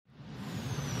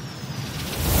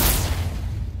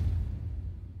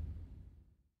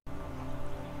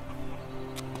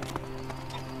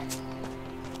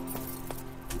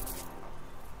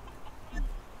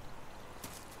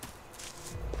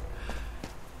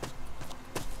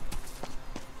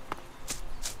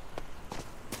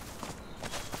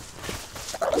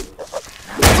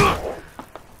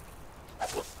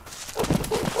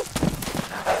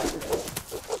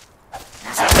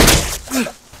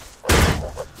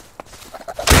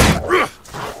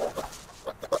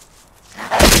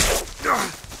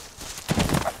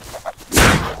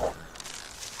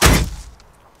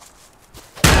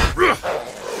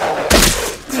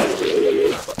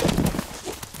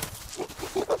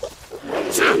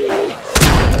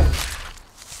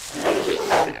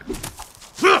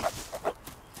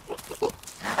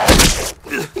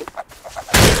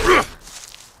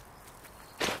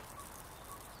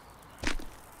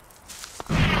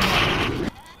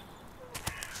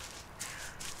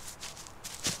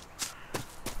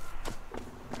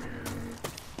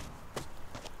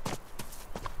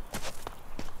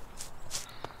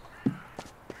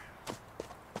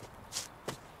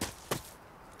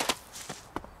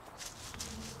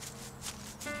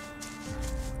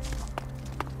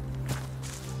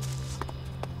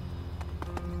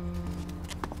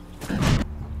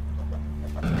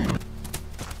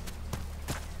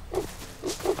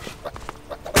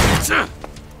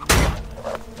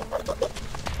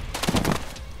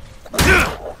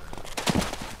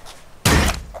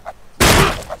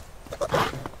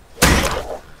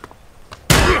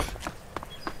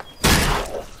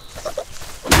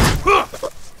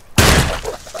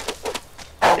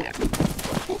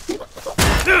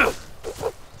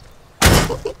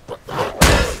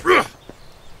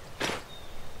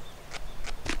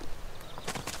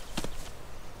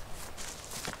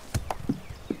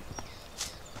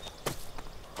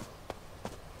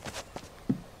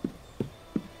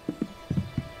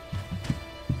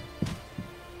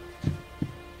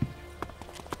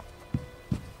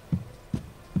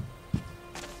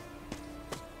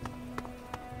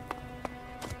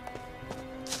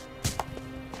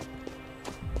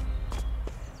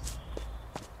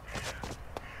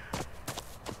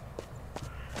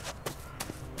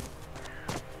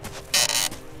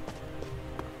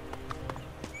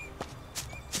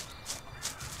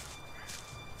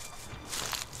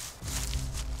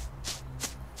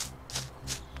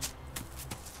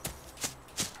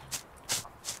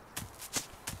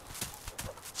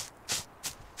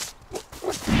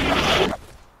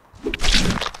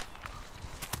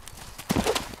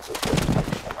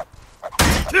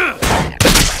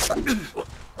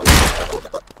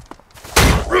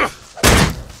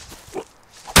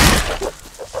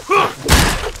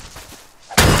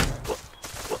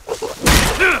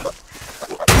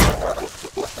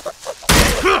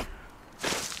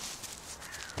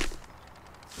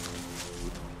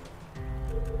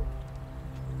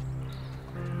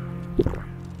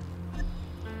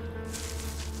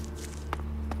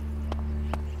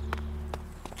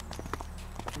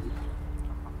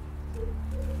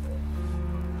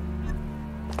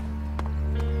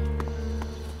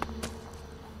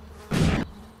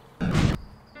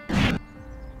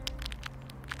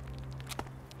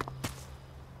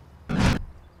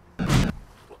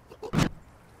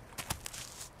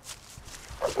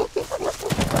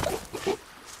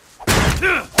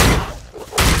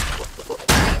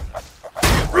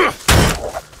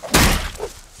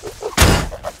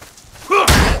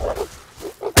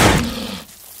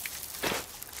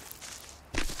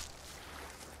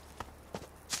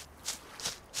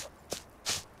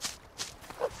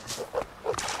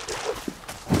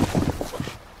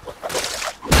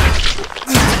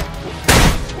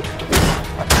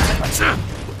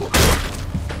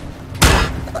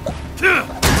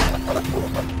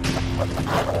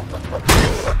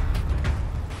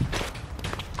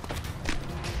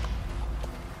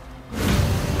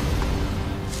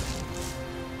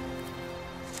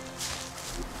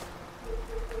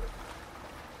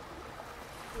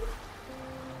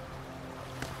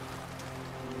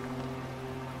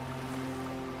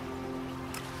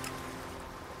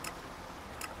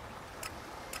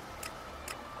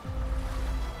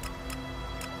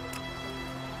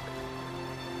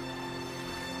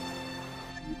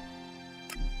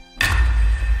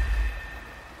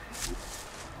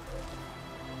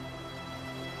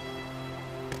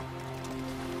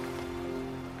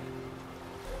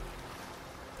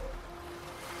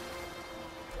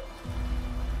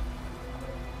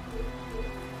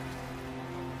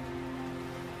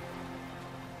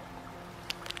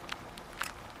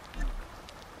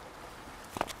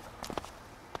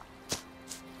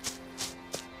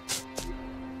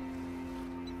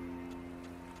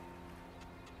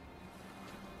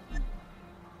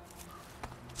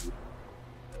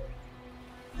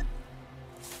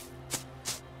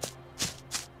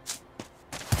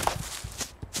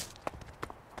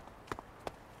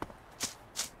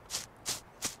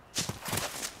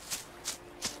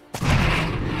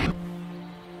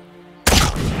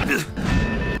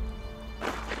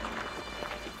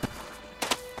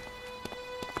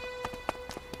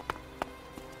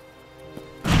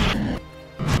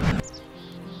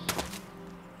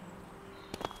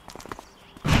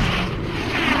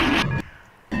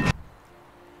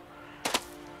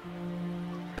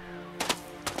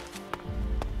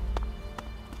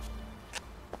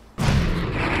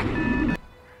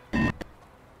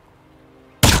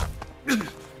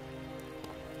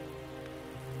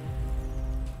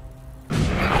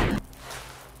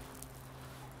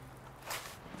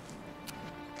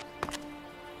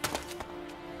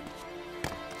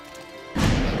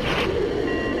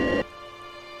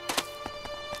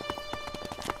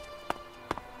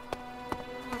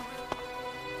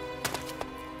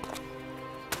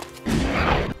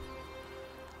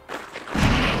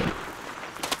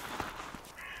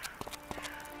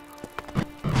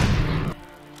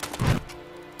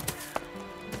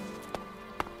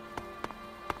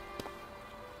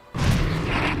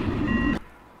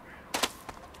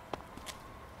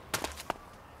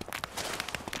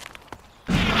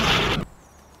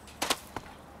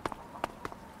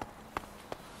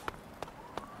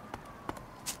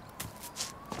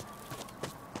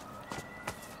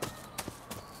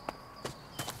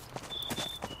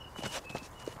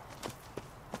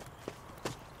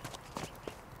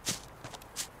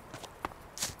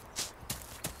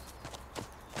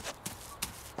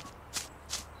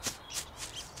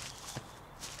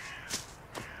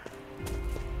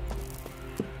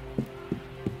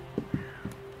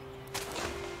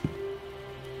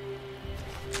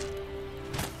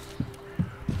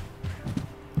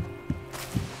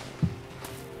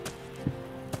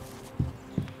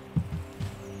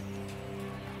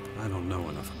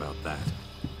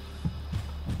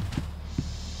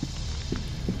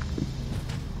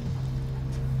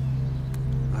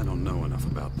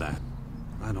enough about that.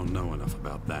 I don't know enough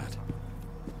about that.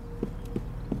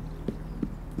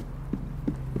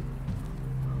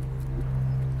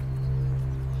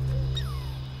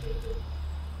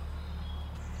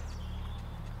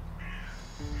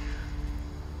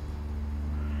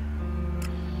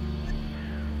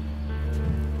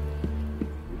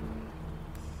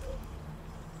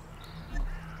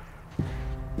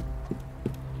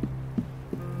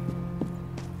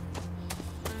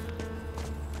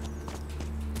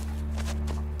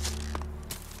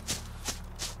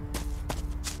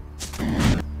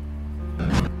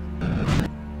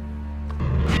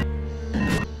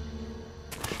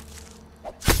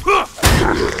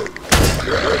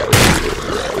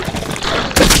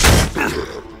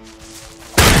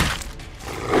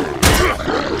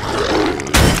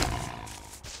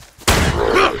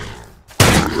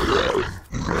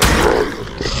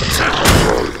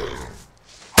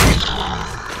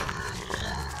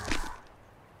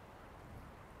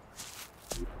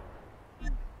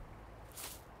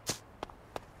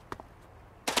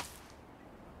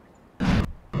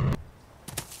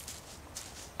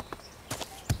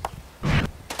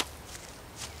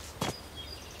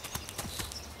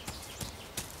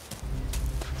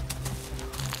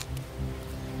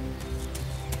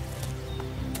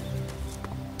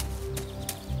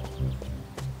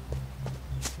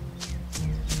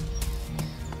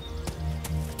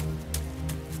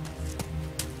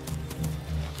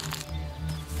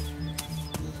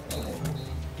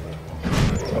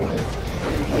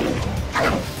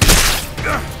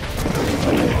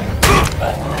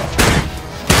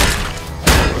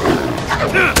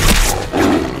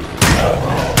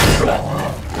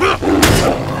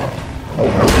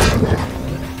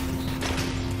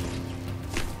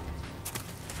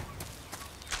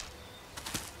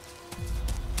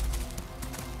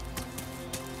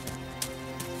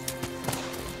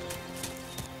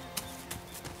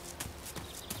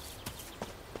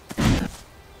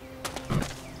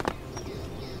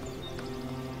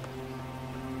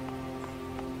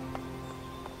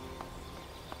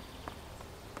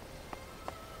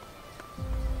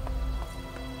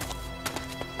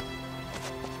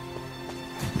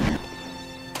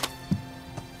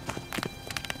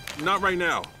 Not right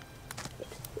now.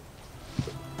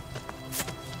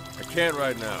 I can't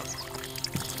right now.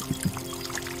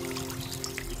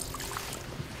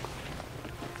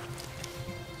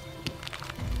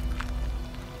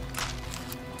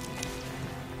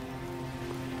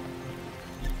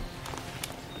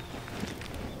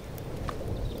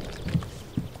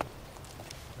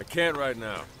 I can't right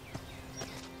now.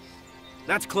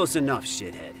 That's close enough,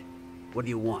 shithead. What do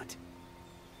you want?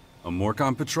 A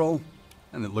Morcon patrol?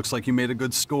 And it looks like you made a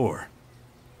good score.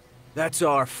 That's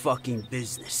our fucking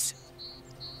business.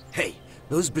 Hey,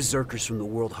 those berserkers from the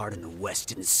World Heart in the West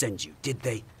didn't send you, did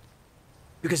they?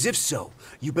 Because if so,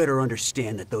 you better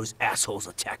understand that those assholes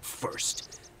attacked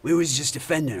first. We was just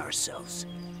defending ourselves.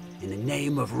 In the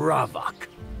name of Ravok.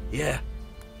 Yeah.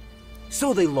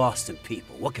 So they lost some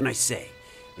people, what can I say?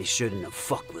 They shouldn't have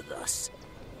fucked with us.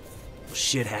 Well,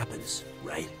 shit happens,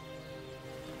 right?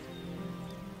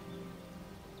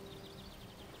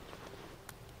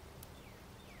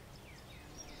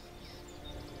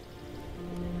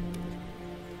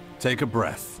 Take a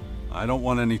breath. I don't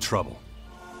want any trouble.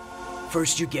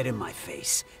 First you get in my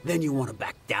face, then you want to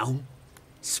back down?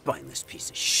 Spineless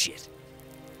piece of shit.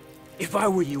 If I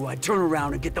were you, I'd turn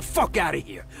around and get the fuck out of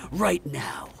here, right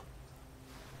now.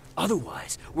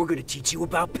 Otherwise, we're gonna teach you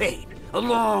about pain. A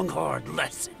long, hard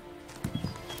lesson.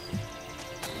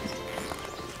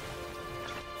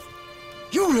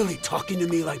 You really talking to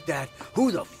me like that?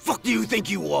 Who the fuck do you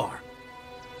think you are?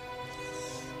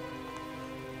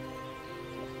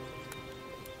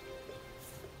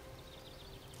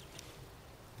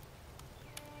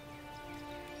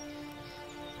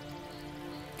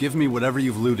 Give me whatever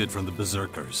you've looted from the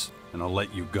berserkers, and I'll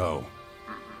let you go.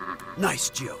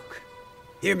 Nice joke.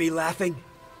 Hear me laughing?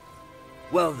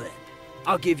 Well then,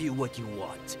 I'll give you what you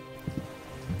want.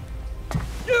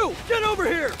 You! Get over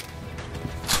here!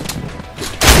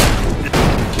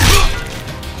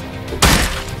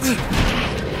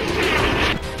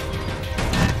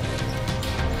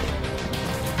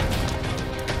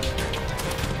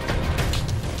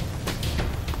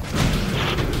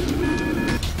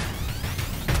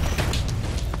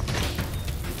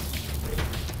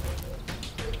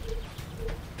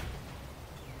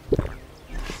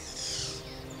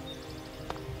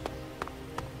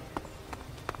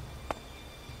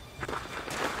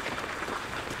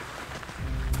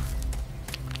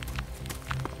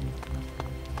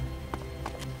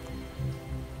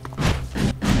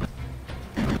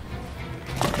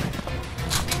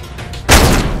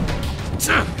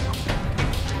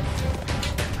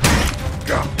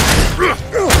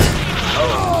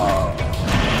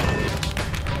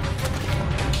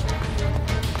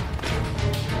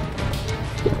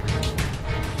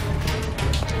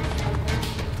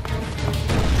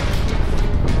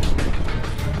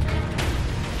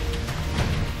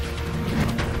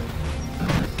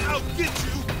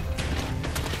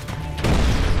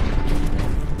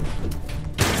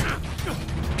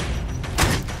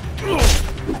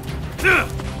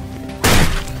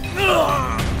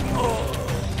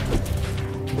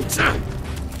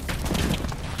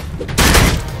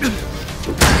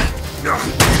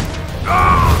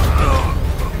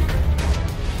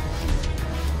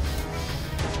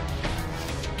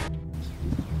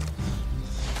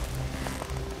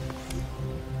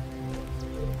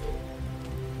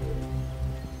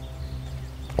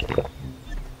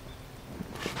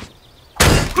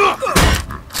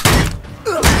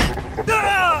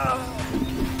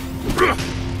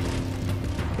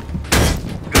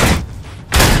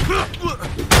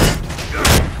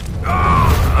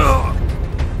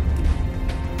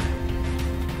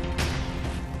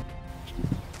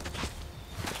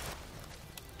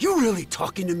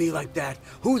 Talking to me like that?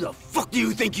 Who the fuck do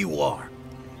you think you are?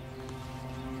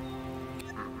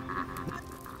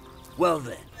 Well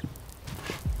then.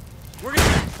 We're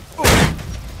gonna...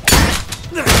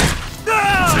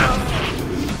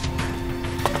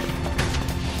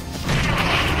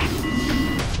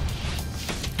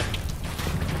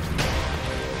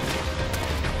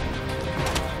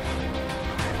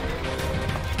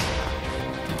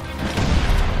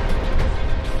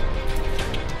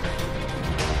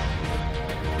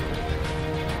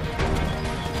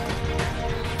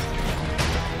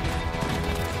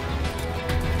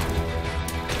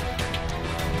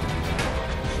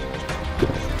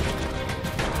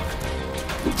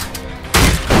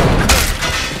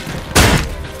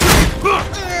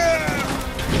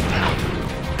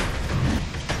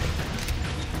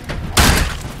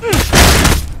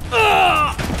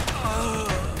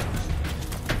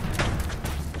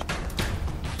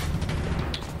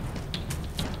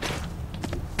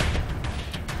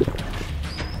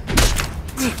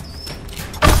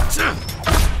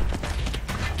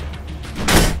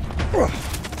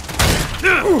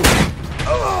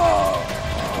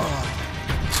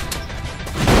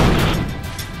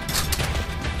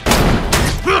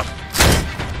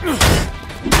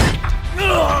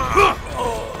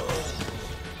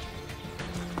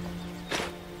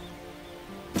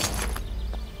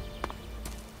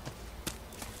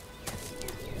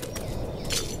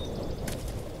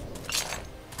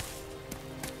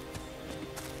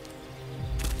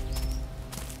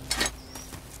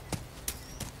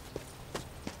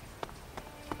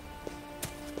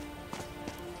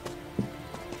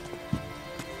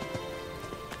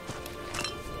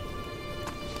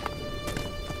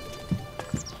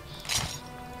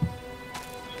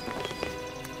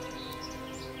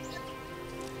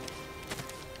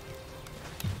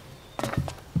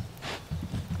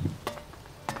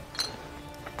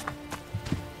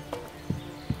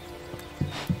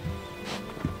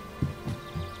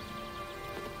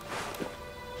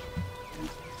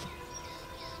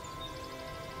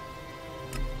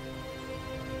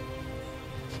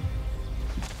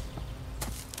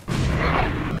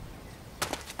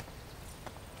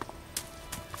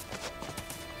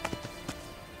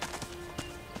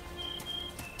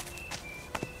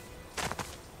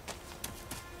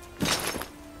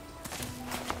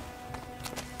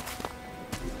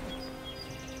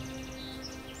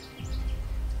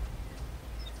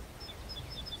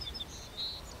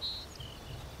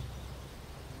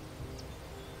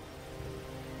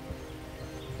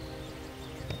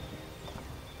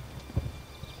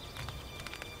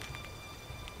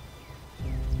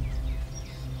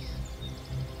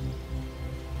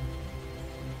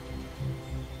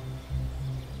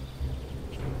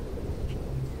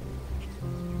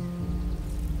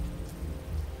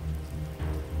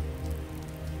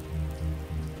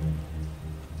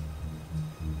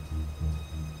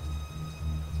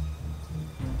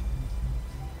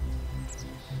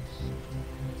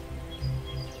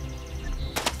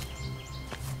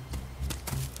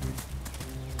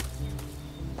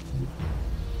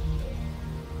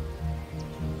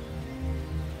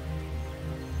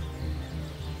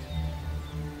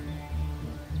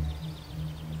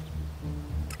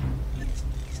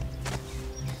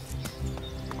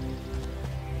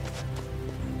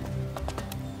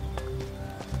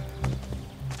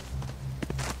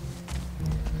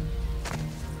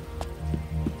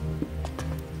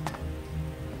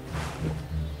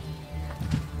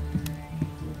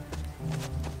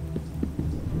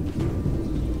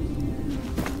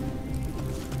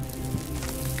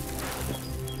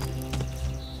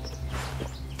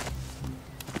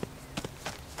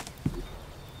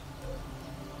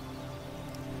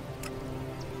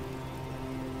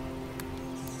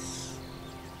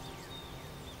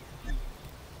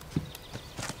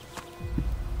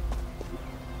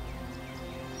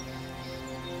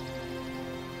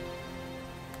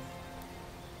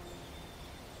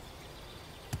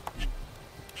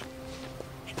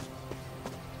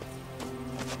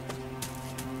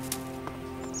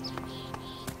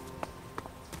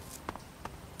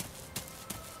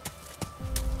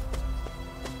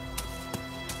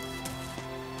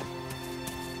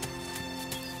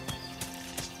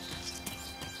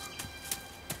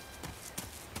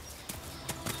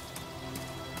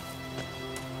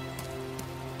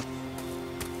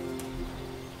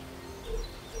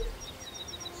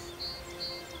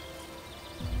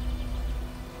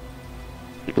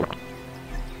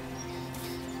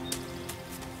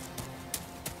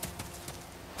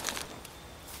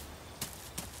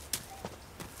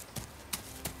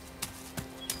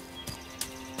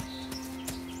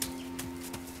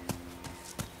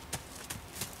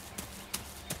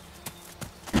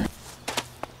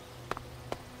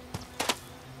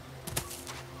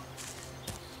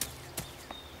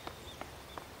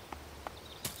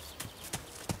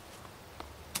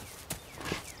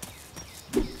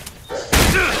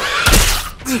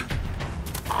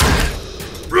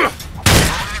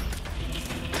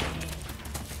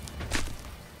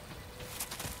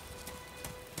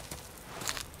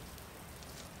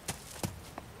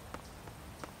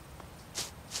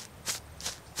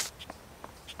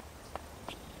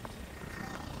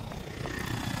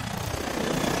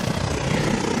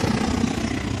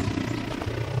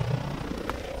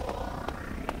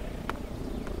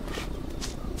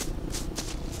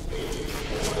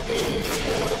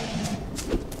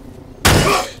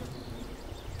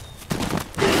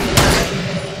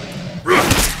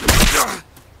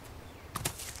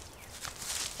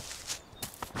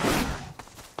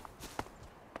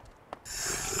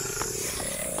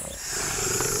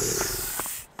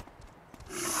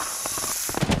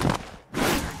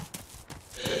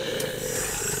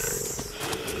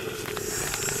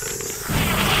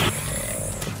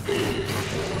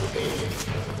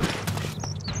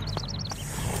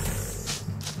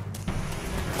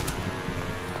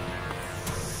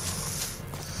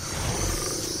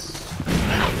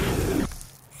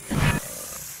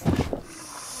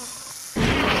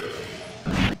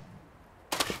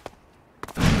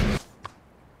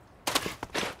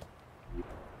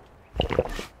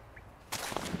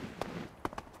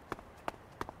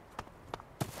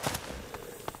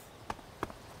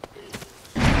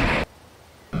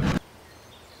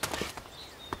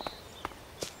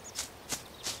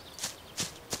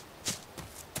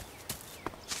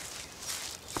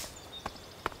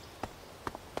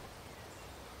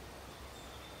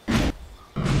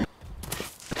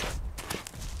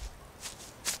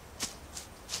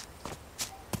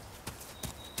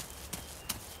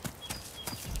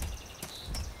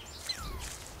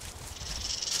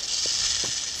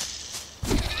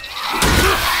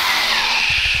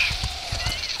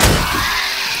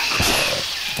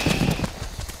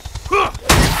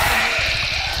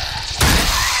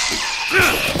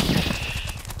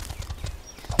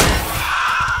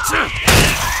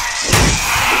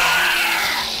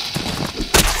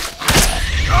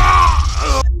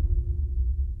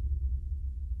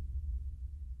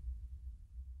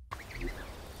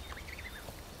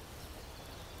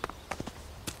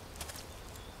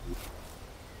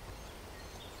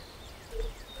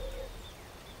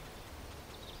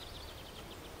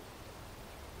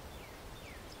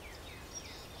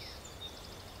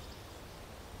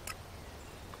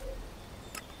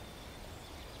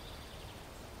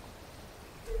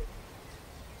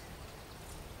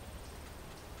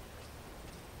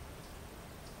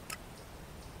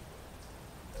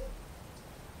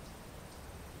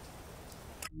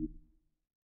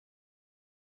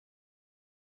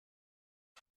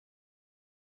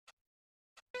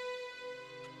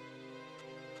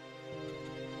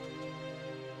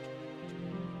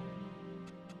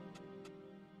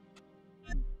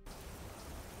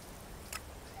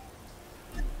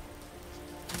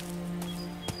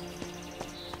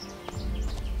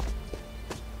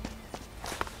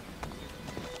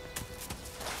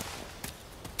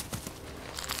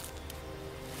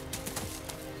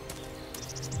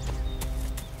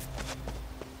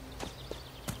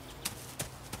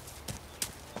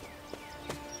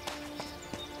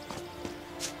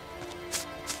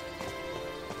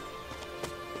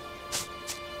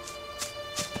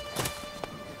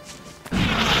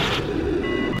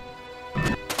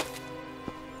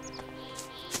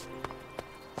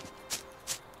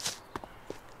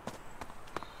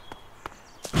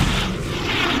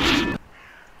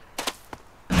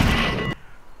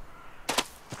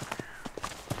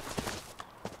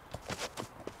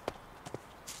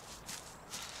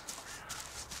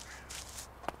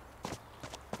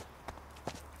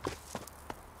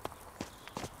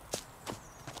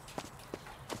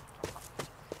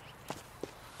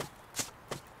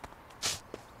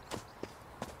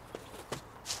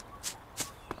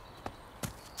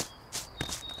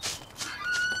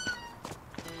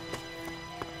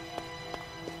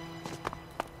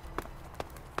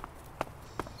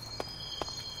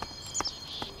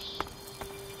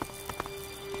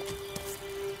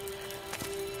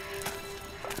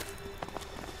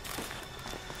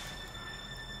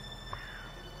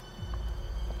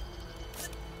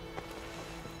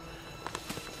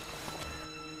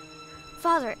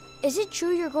 Father, is it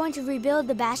true you're going to rebuild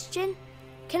the Bastion?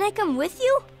 Can I come with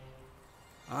you?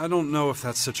 I don't know if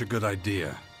that's such a good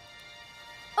idea.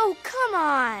 Oh, come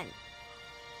on!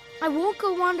 I won't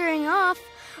go wandering off.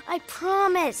 I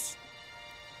promise.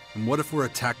 And what if we're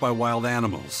attacked by wild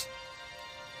animals?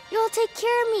 You'll take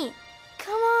care of me.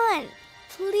 Come on,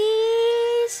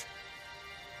 please?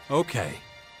 Okay,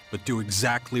 but do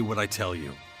exactly what I tell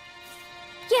you.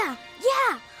 Yeah.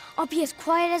 I'll be as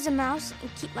quiet as a mouse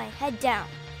and keep my head down.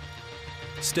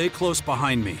 Stay close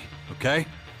behind me, okay?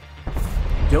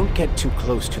 Don't get too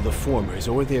close to the formers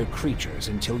or their creatures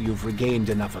until you've regained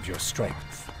enough of your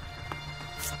strength.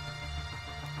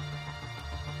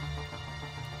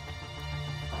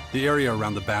 The area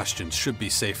around the bastions should be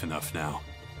safe enough now.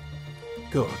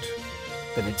 Good.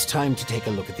 Then it's time to take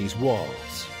a look at these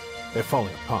walls. They're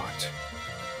falling apart.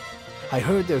 I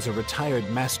heard there's a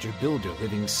retired master builder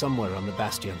living somewhere on the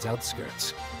Bastion's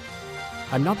outskirts.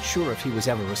 I'm not sure if he was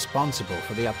ever responsible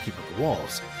for the upkeep of the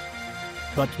walls,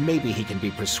 but maybe he can be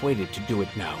persuaded to do it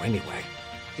now anyway.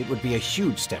 It would be a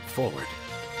huge step forward.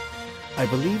 I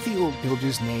believe the old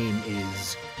builder's name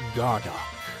is Gardock.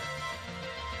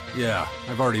 Yeah,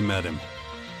 I've already met him.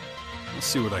 I'll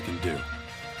see what I can do.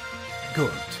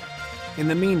 Good. In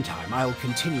the meantime, I'll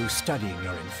continue studying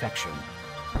your infection.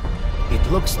 It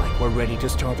looks like we're ready to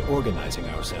start organizing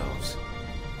ourselves.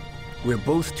 We're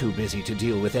both too busy to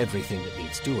deal with everything that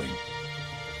needs doing.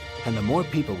 And the more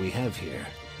people we have here,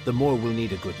 the more we'll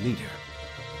need a good leader.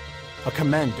 A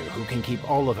commander who can keep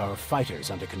all of our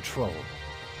fighters under control.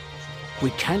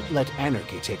 We can't let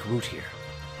anarchy take root here,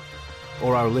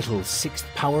 or our little sixth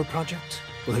power project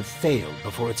will have failed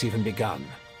before it's even begun.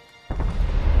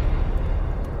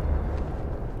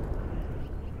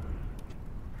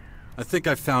 I think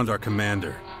I found our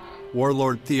commander,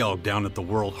 Warlord Thealg down at the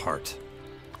World Heart.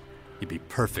 He'd be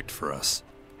perfect for us.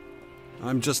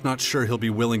 I'm just not sure he'll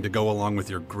be willing to go along with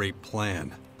your great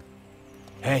plan.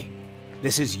 Hey,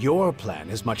 this is your plan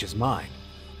as much as mine.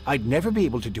 I'd never be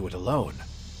able to do it alone,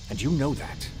 and you know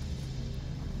that.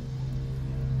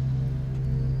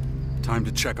 Time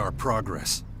to check our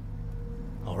progress.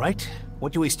 All right,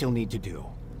 what do we still need to do?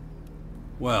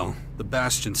 Well, the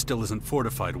Bastion still isn't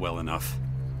fortified well enough.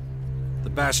 The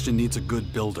Bastion needs a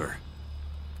good builder.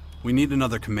 We need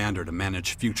another commander to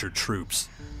manage future troops.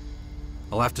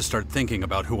 I'll have to start thinking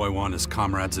about who I want as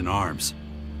comrades in arms.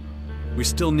 We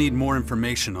still need more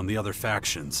information on the other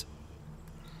factions.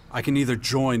 I can either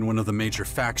join one of the major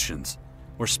factions,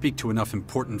 or speak to enough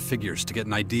important figures to get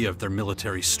an idea of their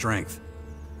military strength.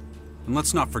 And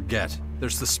let's not forget,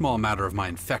 there's the small matter of my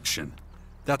infection.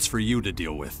 That's for you to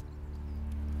deal with.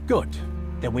 Good.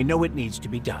 Then we know it needs to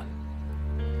be done.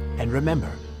 And remember,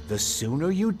 the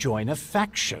sooner you join a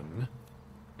faction...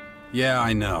 Yeah,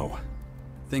 I know.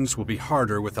 Things will be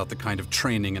harder without the kind of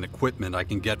training and equipment I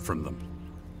can get from them.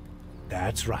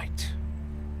 That's right.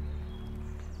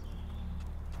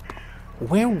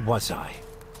 Where was I?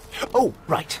 Oh,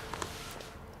 right.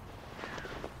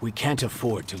 We can't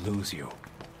afford to lose you.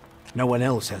 No one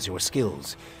else has your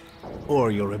skills,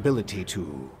 or your ability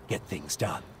to get things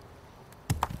done.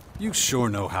 You sure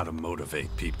know how to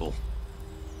motivate people.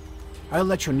 I'll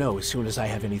let you know as soon as I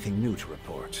have anything new to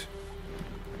report.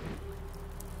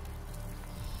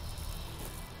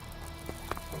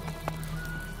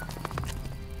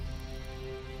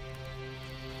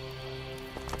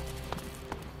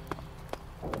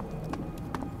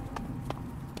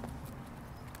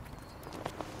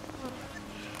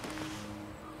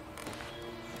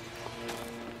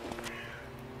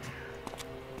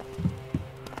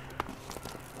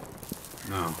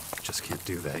 No, just can't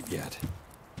do that yet.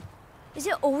 Is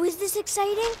it always this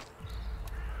exciting?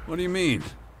 What do you mean?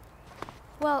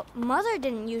 Well, Mother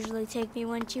didn't usually take me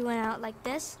when she went out like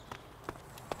this.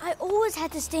 I always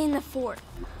had to stay in the fort.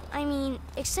 I mean,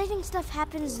 exciting stuff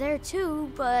happens there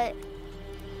too, but...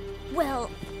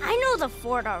 Well, I know the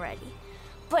fort already,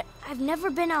 but I've never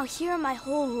been out here my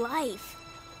whole life.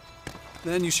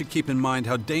 Then you should keep in mind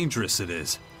how dangerous it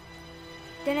is.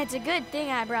 Then it's a good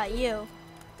thing I brought you.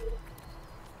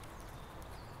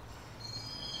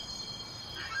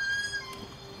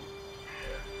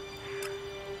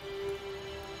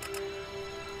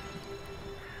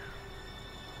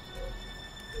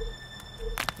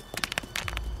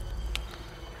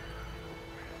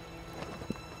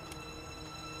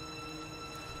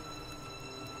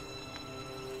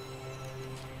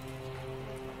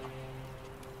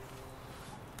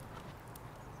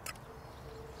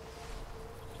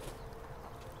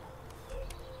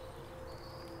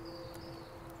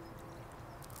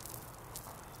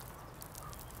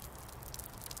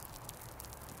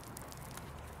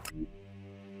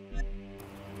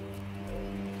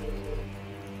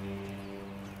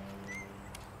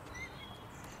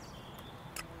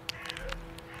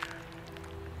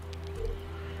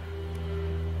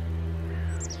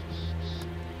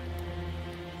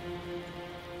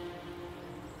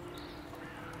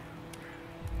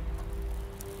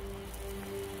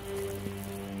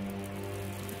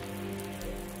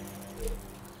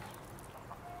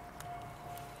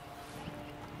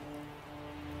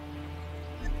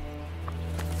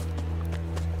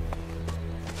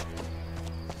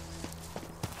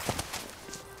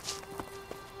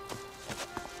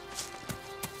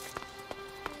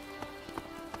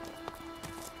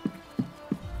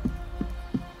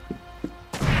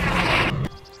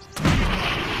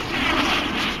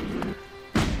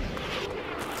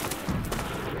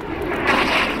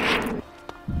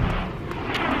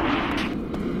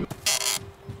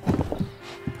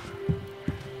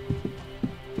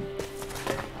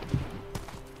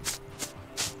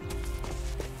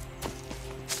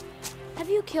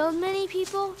 killed many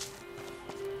people?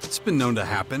 It's been known to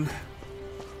happen.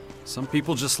 Some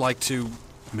people just like to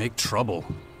make trouble.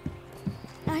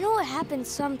 I know it happens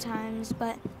sometimes,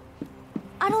 but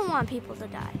I don't want people to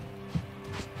die.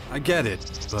 I get it,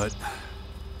 but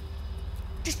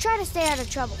Just try to stay out of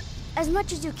trouble, as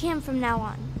much as you can from now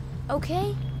on,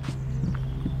 okay?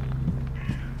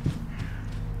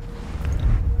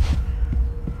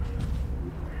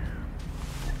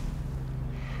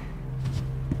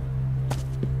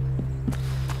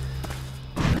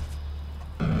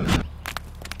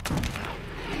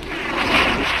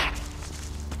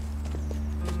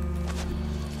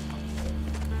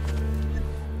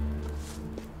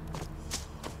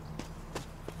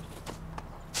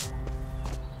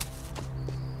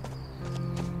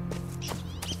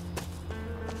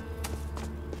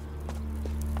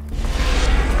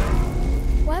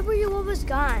 Why were you always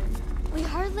gone? We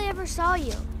hardly ever saw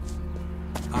you.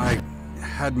 I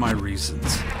had my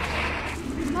reasons.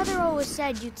 Mother always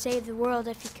said you'd save the world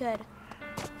if you could.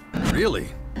 Really?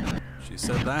 She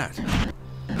said that.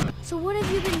 So what have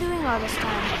you been doing all this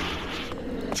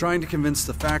time? Trying to convince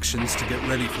the factions to get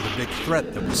ready for the big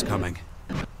threat that was coming.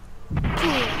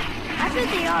 Cool. I bet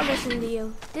they all listened to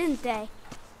you, didn't they?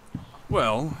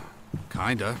 Well,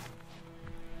 kinda.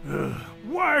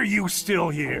 Why are you still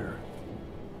here?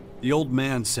 The old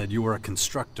man said you were a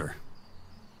constructor.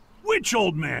 Which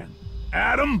old man?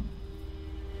 Adam?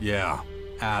 Yeah,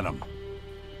 Adam.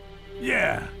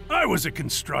 Yeah, I was a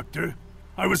constructor.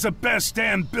 I was the best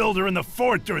damn builder in the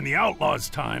fort during the Outlaws'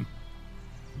 time.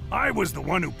 I was the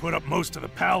one who put up most of the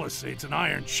palisades and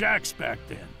iron shacks back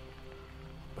then.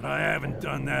 But I haven't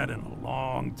done that in a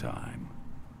long time.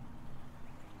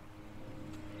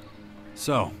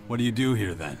 So, what do you do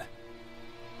here then?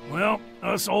 Well,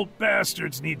 us old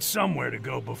bastards need somewhere to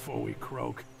go before we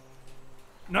croak.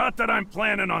 Not that I'm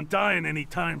planning on dying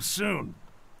anytime soon.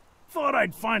 Thought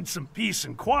I'd find some peace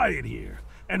and quiet here,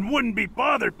 and wouldn't be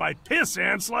bothered by piss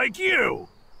ants like you.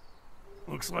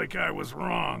 Looks like I was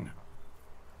wrong.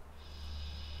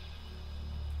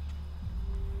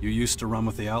 You used to run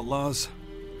with the Outlaws?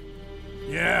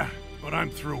 Yeah, but I'm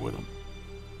through with them.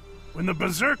 When the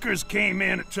Berserkers came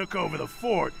in and took over the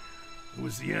fort, it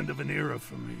was the end of an era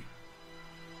for me.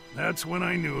 That's when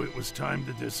I knew it was time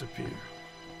to disappear.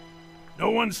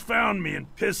 No one's found me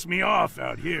and pissed me off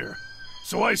out here,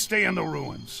 so I stay in the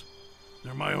ruins.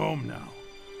 They're my home now.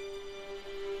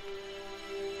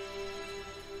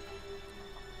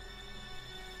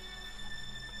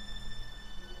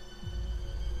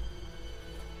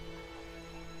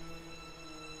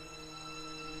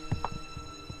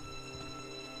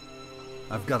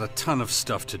 I've got a ton of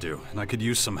stuff to do, and I could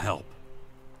use some help.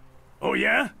 Oh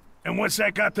yeah? And what's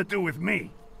that got to do with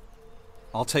me?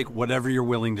 I'll take whatever you're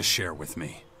willing to share with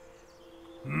me.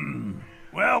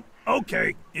 Well,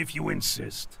 okay, if you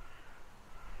insist.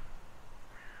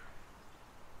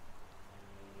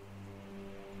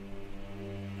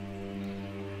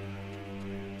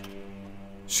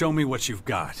 Show me what you've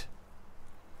got.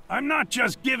 I'm not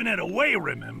just giving it away,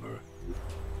 remember?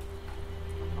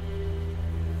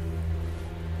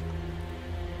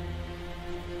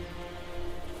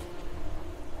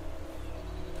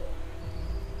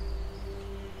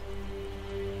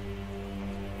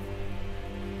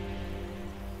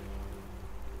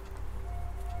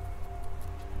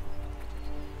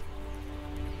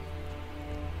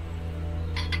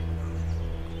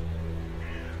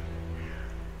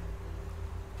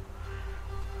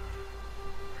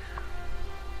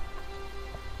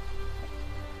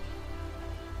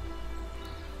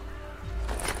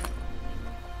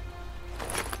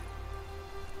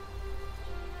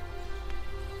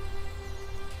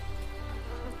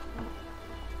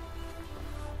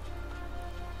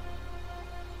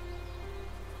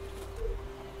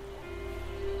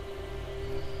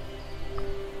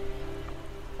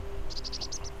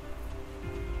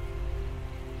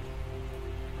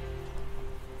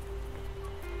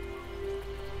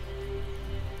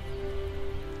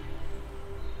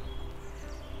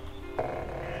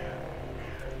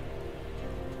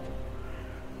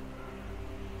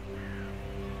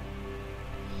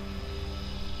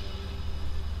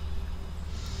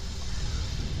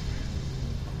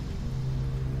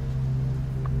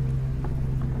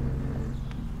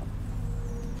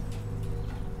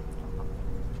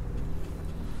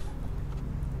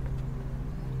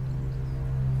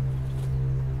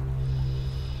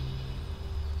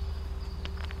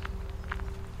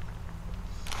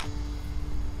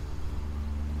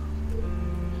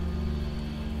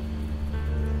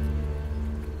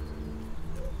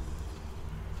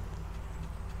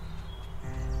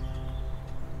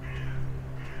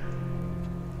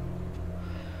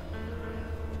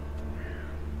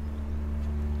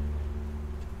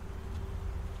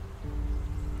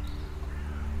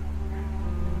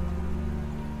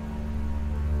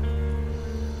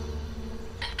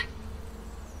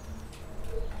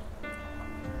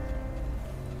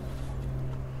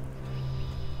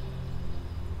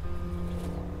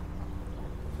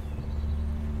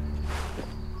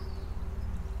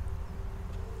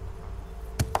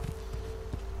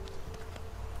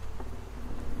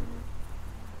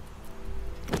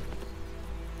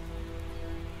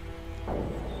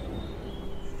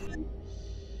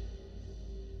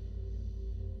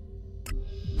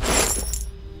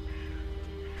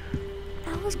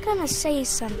 was gonna say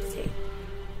something.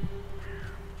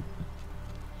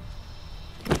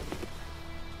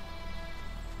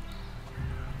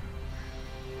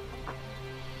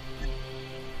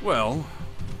 Well,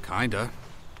 kinda.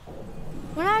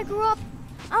 When I grow up,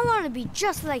 I want to be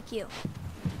just like you.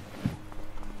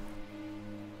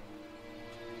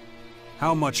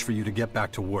 How much for you to get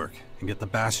back to work and get the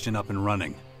Bastion up and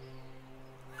running?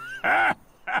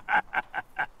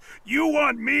 You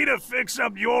want me to fix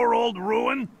up your old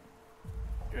ruin?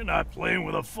 You're not playing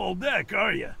with a full deck,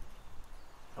 are you?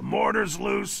 The mortar's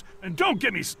loose, and don't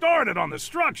get me started on the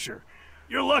structure.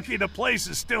 You're lucky the place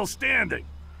is still standing.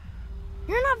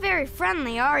 You're not very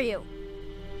friendly, are you?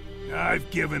 I've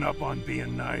given up on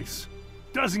being nice.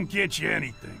 Doesn't get you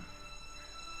anything.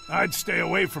 I'd stay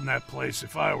away from that place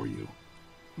if I were you.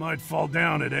 Might fall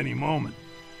down at any moment.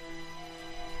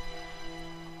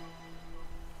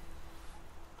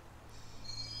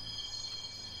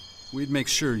 We'd make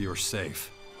sure you're safe.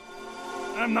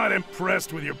 I'm not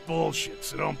impressed with your bullshit,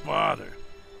 so don't bother.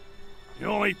 The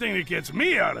only thing that gets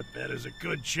me out of bed is a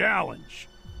good challenge.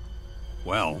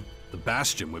 Well, the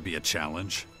Bastion would be a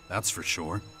challenge, that's for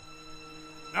sure.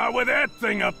 Not with that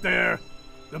thing up there.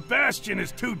 The Bastion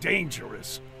is too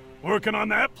dangerous. Working on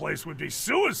that place would be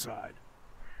suicide.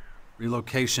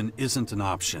 Relocation isn't an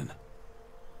option.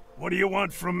 What do you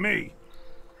want from me?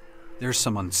 There's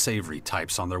some unsavory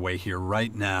types on their way here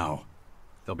right now.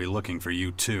 They'll be looking for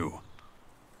you too.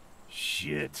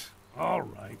 Shit. All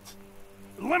right.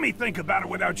 Let me think about it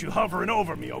without you hovering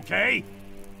over me, okay?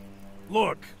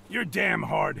 Look, you're damn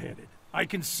hard-headed. I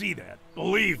can see that.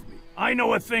 Believe me. I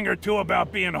know a thing or two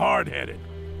about being hard-headed.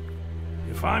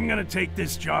 If I'm gonna take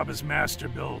this job as master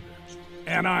builder,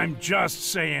 and I'm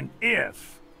just saying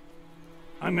if,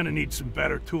 I'm gonna need some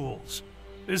better tools.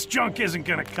 This junk isn't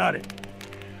gonna cut it.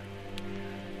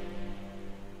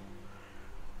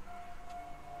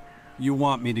 You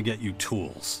want me to get you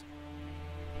tools?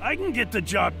 I can get the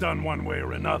job done one way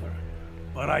or another,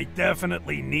 but I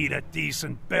definitely need a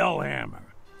decent bell hammer.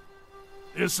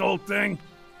 This old thing,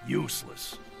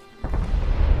 useless.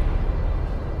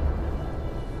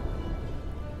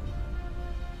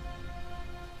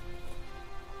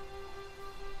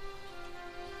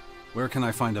 Where can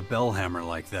I find a bell hammer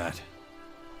like that?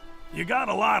 You got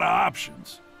a lot of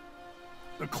options.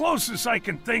 The closest I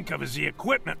can think of is the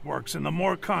Equipment Works in the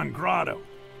Morcon Grotto.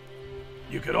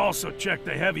 You could also check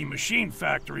the heavy machine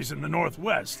factories in the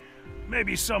Northwest,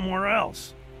 maybe somewhere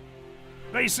else.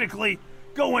 Basically,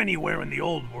 go anywhere in the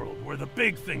old world where the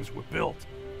big things were built.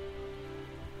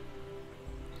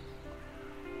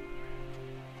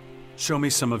 Show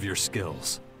me some of your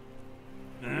skills.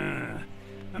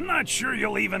 I'm not sure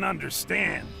you'll even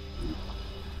understand.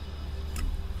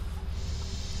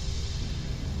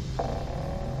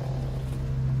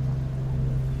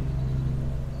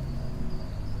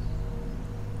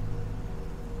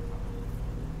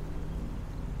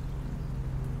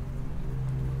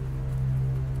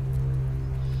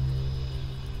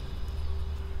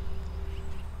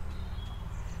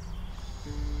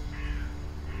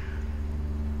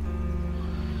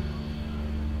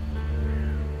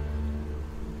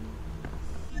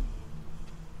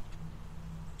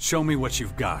 Show me what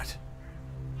you've got.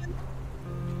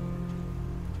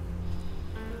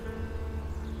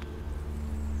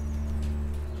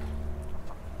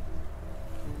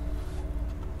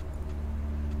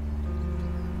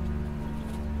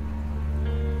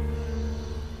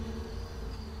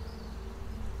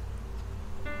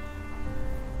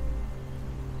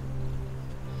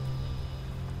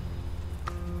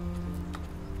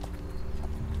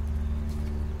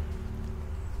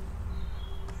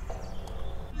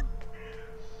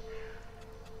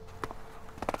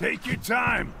 Take your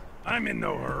time. I'm in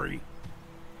no hurry.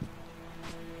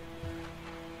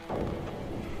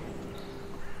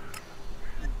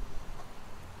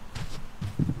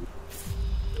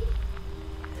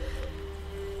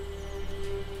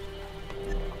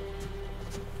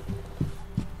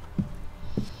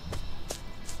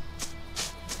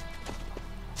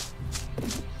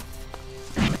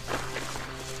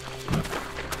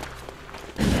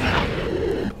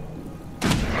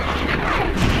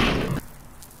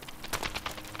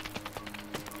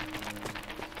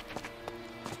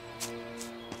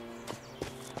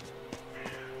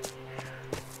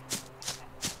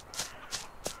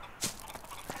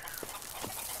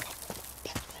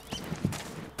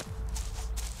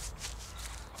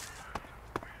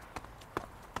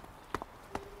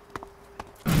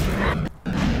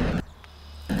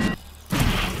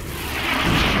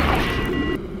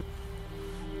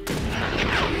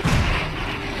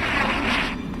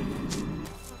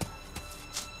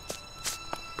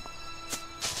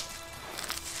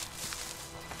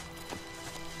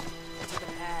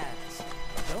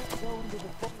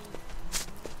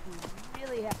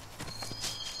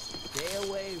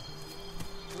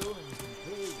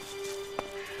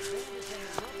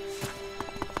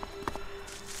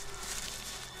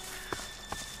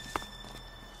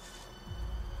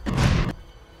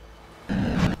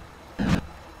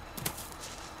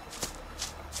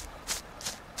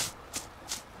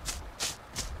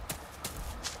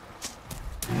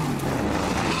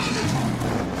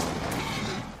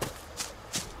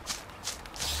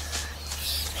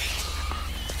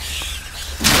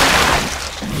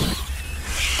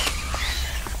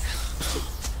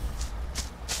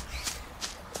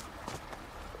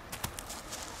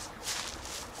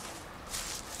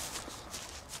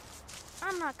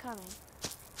 not coming.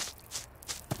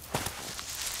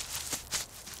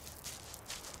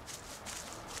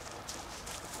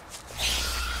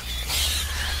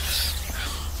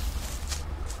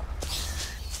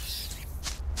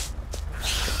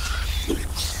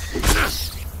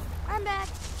 I'm back.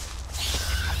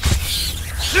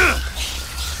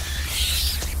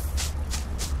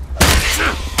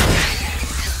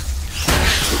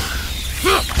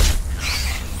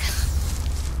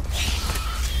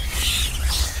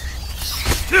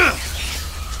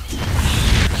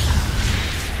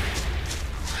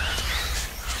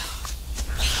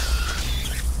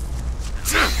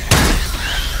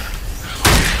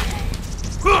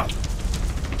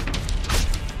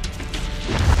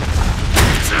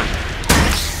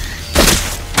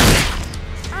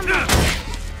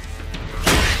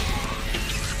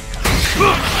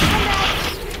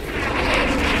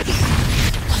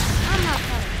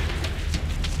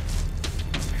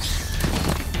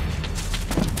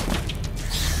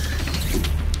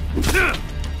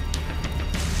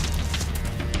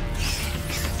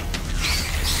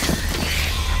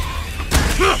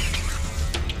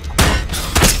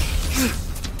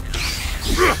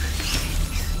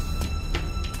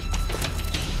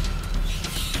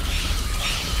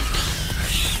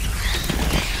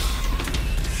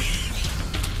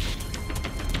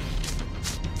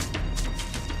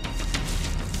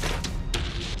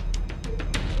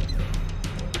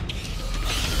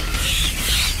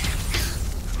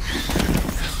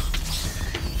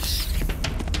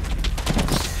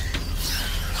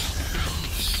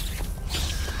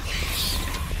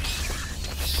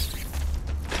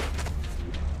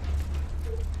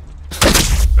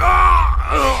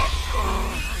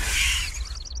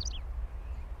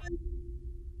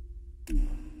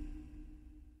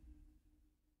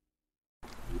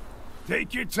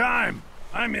 Take your time.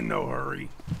 I'm in no hurry.